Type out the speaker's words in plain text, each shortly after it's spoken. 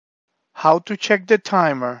How to check the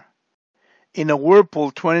timer in a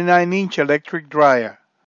Whirlpool 29-inch electric dryer.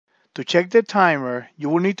 To check the timer, you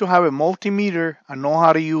will need to have a multimeter and know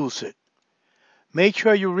how to use it. Make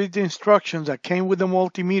sure you read the instructions that came with the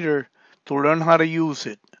multimeter to learn how to use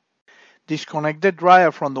it. Disconnect the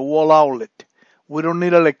dryer from the wall outlet. We don't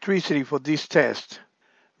need electricity for this test.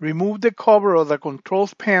 Remove the cover of the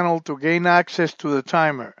controls panel to gain access to the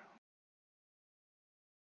timer.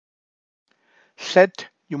 Set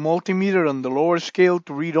your multimeter on the lower scale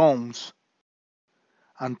to read ohms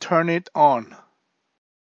and turn it on.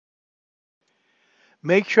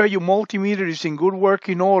 Make sure your multimeter is in good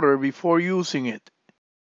working order before using it.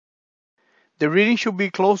 The reading should be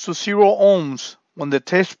close to 0 ohms when the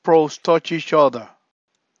test probes touch each other.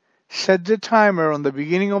 Set the timer on the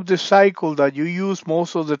beginning of the cycle that you use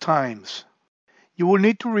most of the times. You will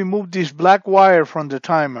need to remove this black wire from the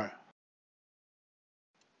timer.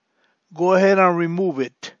 Go ahead and remove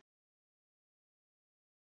it.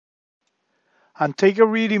 And take a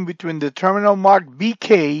reading between the terminal marked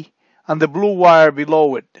BK and the blue wire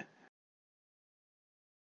below it.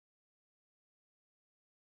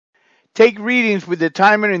 Take readings with the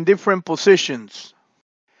timer in different positions.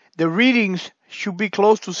 The readings should be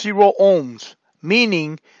close to 0 ohms,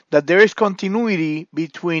 meaning that there is continuity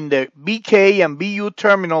between the BK and BU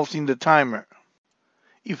terminals in the timer.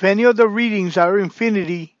 If any of the readings are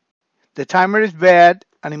infinity, the timer is bad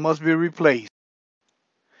and it must be replaced.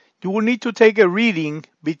 You will need to take a reading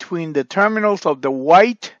between the terminals of the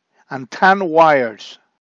white and tan wires.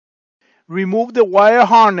 Remove the wire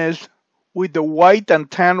harness with the white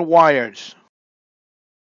and tan wires.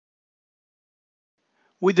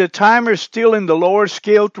 With the timer still in the lower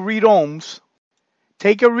scale to read ohms,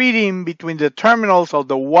 take a reading between the terminals of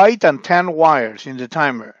the white and tan wires in the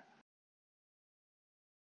timer.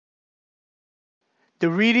 The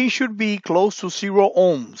reading should be close to 0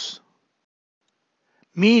 ohms,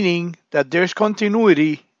 meaning that there's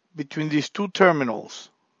continuity between these two terminals.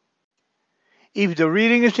 If the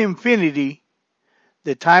reading is infinity,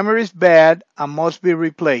 the timer is bad and must be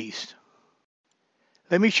replaced.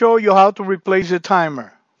 Let me show you how to replace the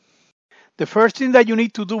timer. The first thing that you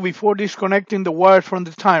need to do before disconnecting the wires from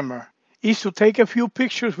the timer is to take a few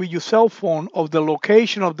pictures with your cell phone of the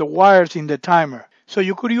location of the wires in the timer. So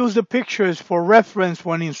you could use the pictures for reference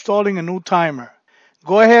when installing a new timer.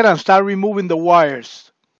 Go ahead and start removing the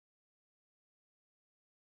wires.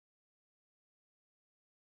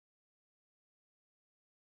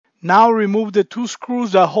 Now remove the 2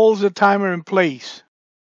 screws that hold the timer in place.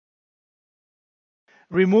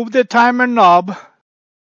 Remove the timer knob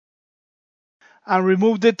and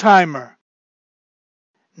remove the timer.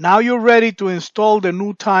 Now you're ready to install the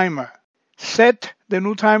new timer. Set the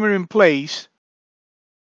new timer in place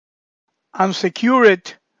and secure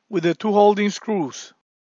it with the 2 holding screws.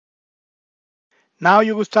 Now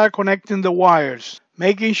you will start connecting the wires,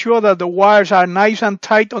 making sure that the wires are nice and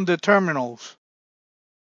tight on the terminals.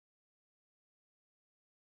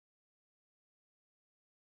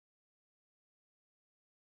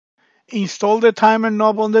 Install the timer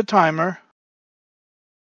knob on the timer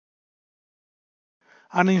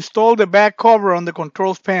and install the back cover on the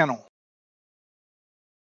controls panel.